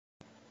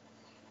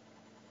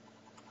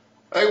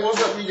Hey,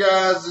 what's up, you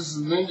guys? This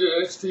is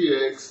Ninja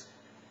XTX.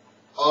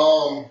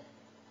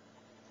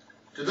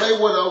 Today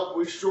what I'll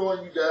be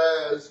showing you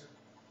guys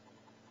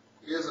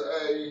is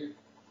a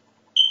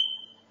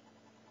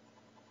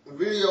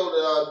video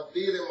that I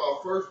did in my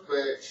first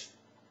batch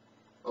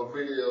of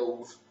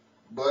videos,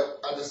 but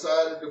I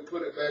decided to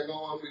put it back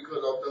on because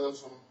I've done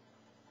some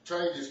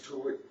changes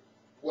to it.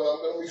 What I'm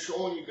going to be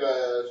showing you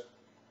guys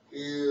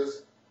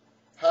is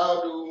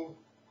how to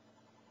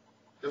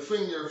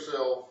defend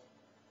yourself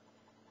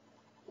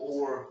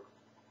or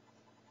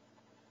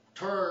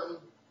turn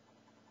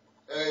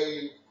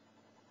a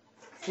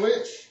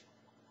clinch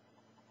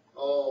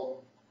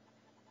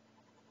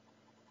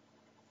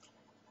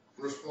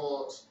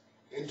response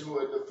into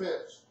a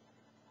defense.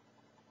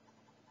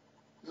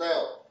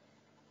 Now,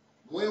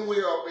 when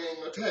we are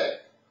being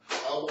attacked,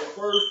 our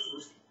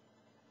first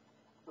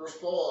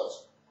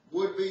response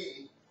would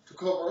be to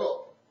cover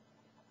up.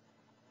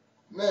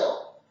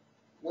 Now,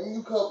 when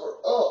you cover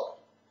up,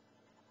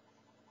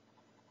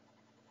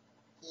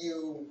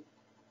 you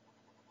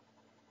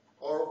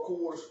are, of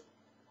course,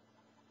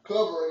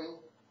 covering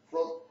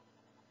from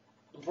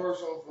the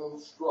person from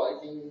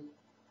striking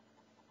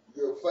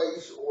your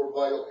face or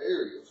vital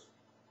areas.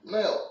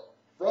 Now,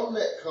 from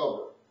that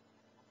cover,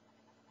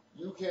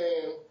 you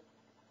can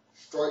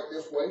strike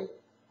this way,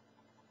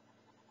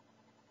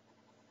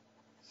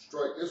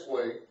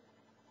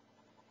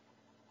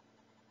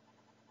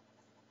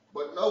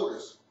 but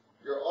notice,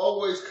 you're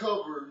always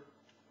covered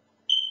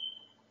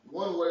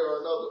one way or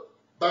another.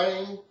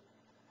 Bang,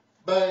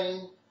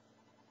 bang,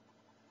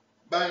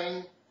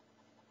 bang.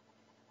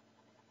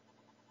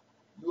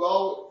 You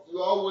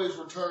always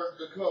return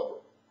to cover.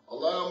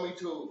 Allow me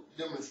to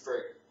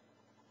demonstrate.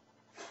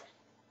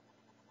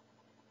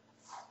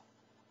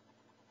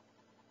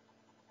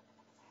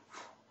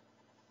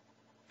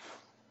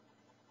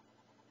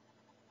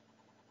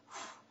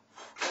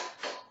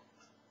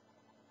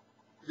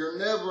 You're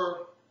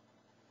never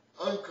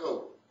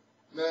uncovered.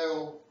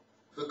 Now,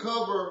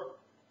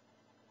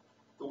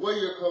 the way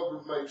you're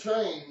covered may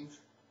change,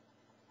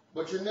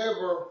 but you're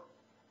never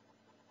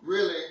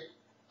really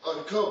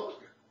uncovered,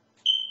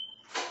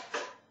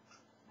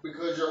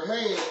 because your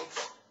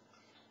hands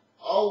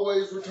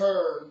always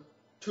return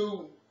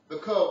to the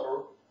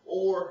cover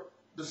or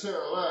the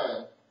center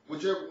line,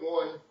 whichever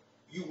one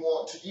you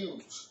want to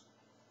use.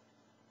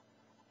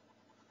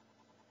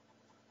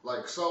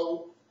 Like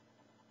so.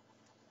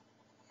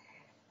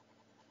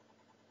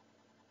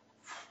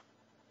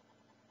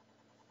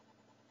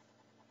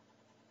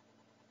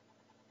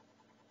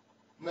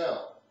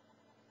 Now,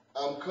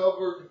 I'm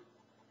covered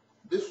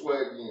this way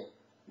again.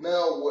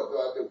 Now what do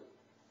I do?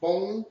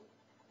 Boom.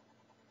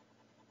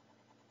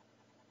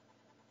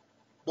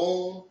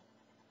 Boom.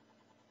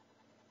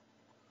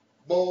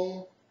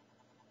 Boom.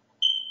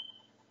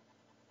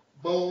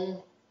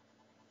 Boom.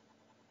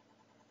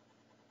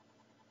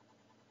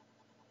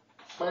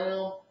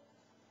 Bam.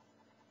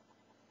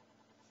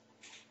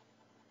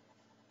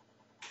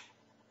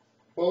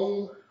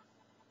 Boom.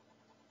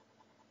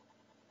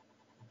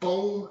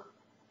 Boom.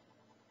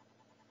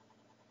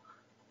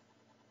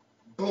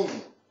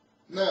 Boom.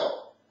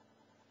 Now,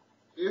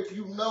 if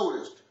you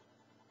noticed,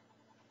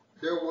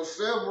 there were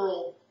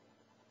several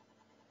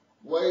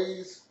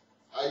ways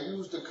I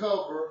used the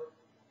cover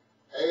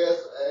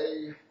as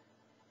a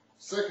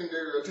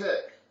secondary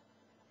attack.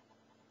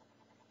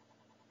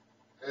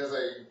 As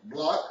a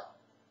block,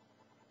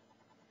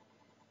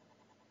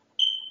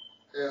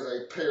 as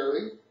a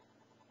parry,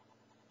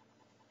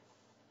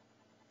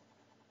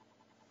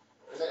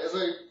 and as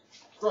a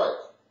strike.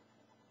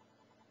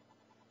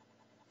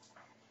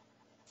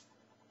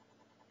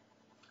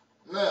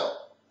 Now,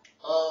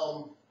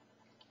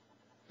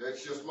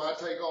 that's just my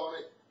take on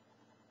it.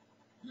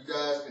 You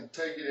guys can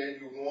take it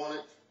as you want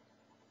it,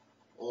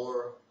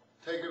 or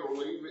take it or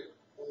leave it,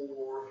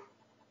 or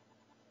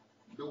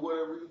do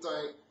whatever you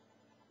think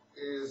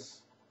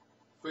is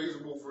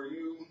feasible for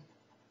you.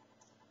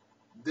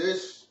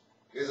 This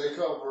is a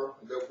cover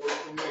that works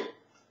for me.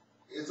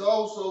 It's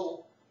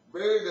also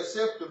very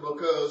deceptive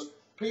because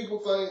people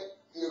think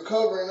you're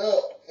covering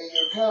up and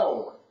you're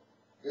cowering.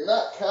 You're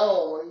not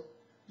cowering,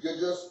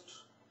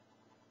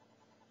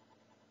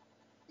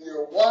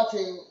 you're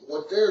watching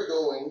what they're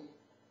doing,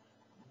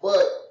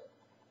 but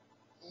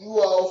you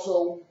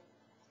also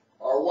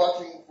are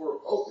watching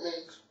for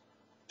openings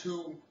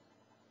to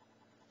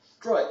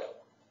strike.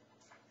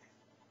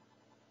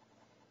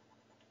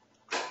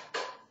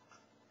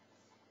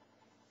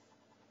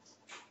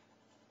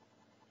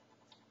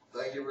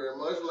 Thank you very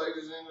much,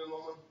 ladies and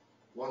gentlemen.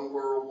 One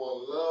world,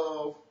 one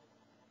love.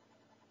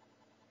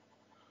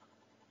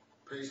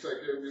 Please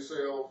take care of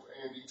yourselves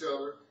and each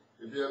other.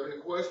 If you have any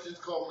questions,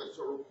 comments,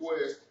 or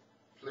requests,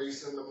 please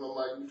send them to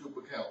my YouTube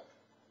account.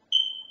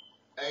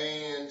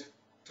 And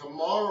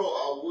tomorrow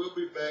I will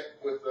be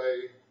back with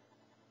a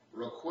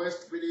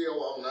request video.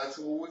 I'm not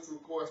sure which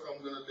request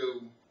I'm going to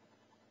do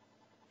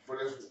for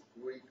this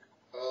week.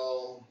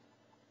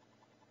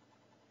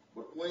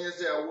 But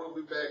Wednesday I will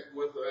be back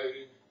with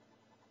a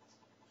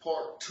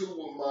part 2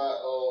 of my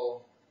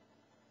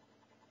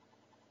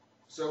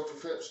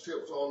self-defense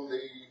tips on the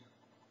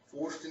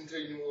force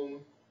continuum,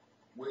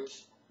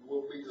 which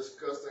we'll be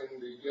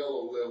discussing the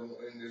yellow level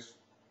in this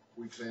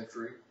week's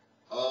entry.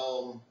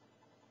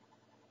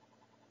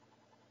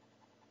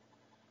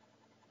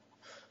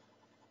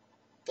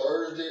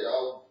 Thursday,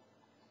 I'm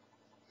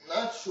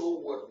not sure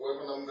what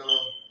weapon I'm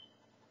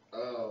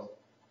gonna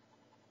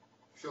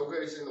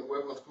showcase in the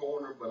weapons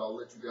corner, but I'll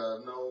let you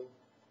guys know.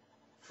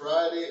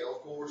 Friday,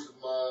 of course, is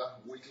my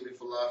weekly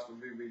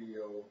philosophy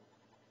video.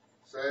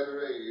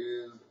 Saturday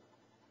is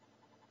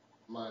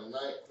my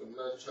ninth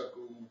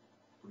nunchaku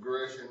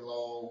progression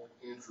log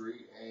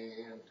entry,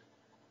 and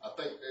I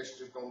think that's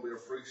just gonna be a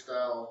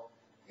freestyle.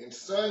 And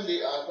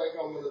Sunday, I think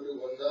I'm gonna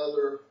do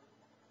another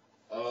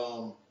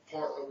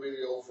partner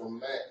video for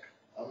Mac.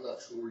 I'm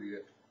not sure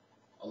yet.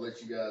 I'll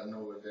let you guys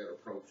know as that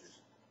approaches.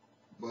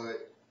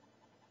 But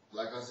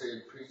like I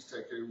said, please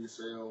take care of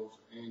yourselves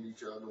and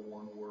each other.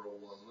 One world,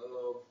 one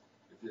love.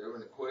 If you have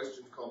any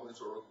questions, comments,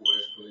 or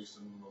requests, please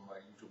send them on my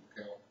YouTube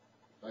account.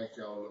 Thank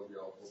y'all. Love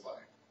y'all.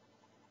 Bye-bye.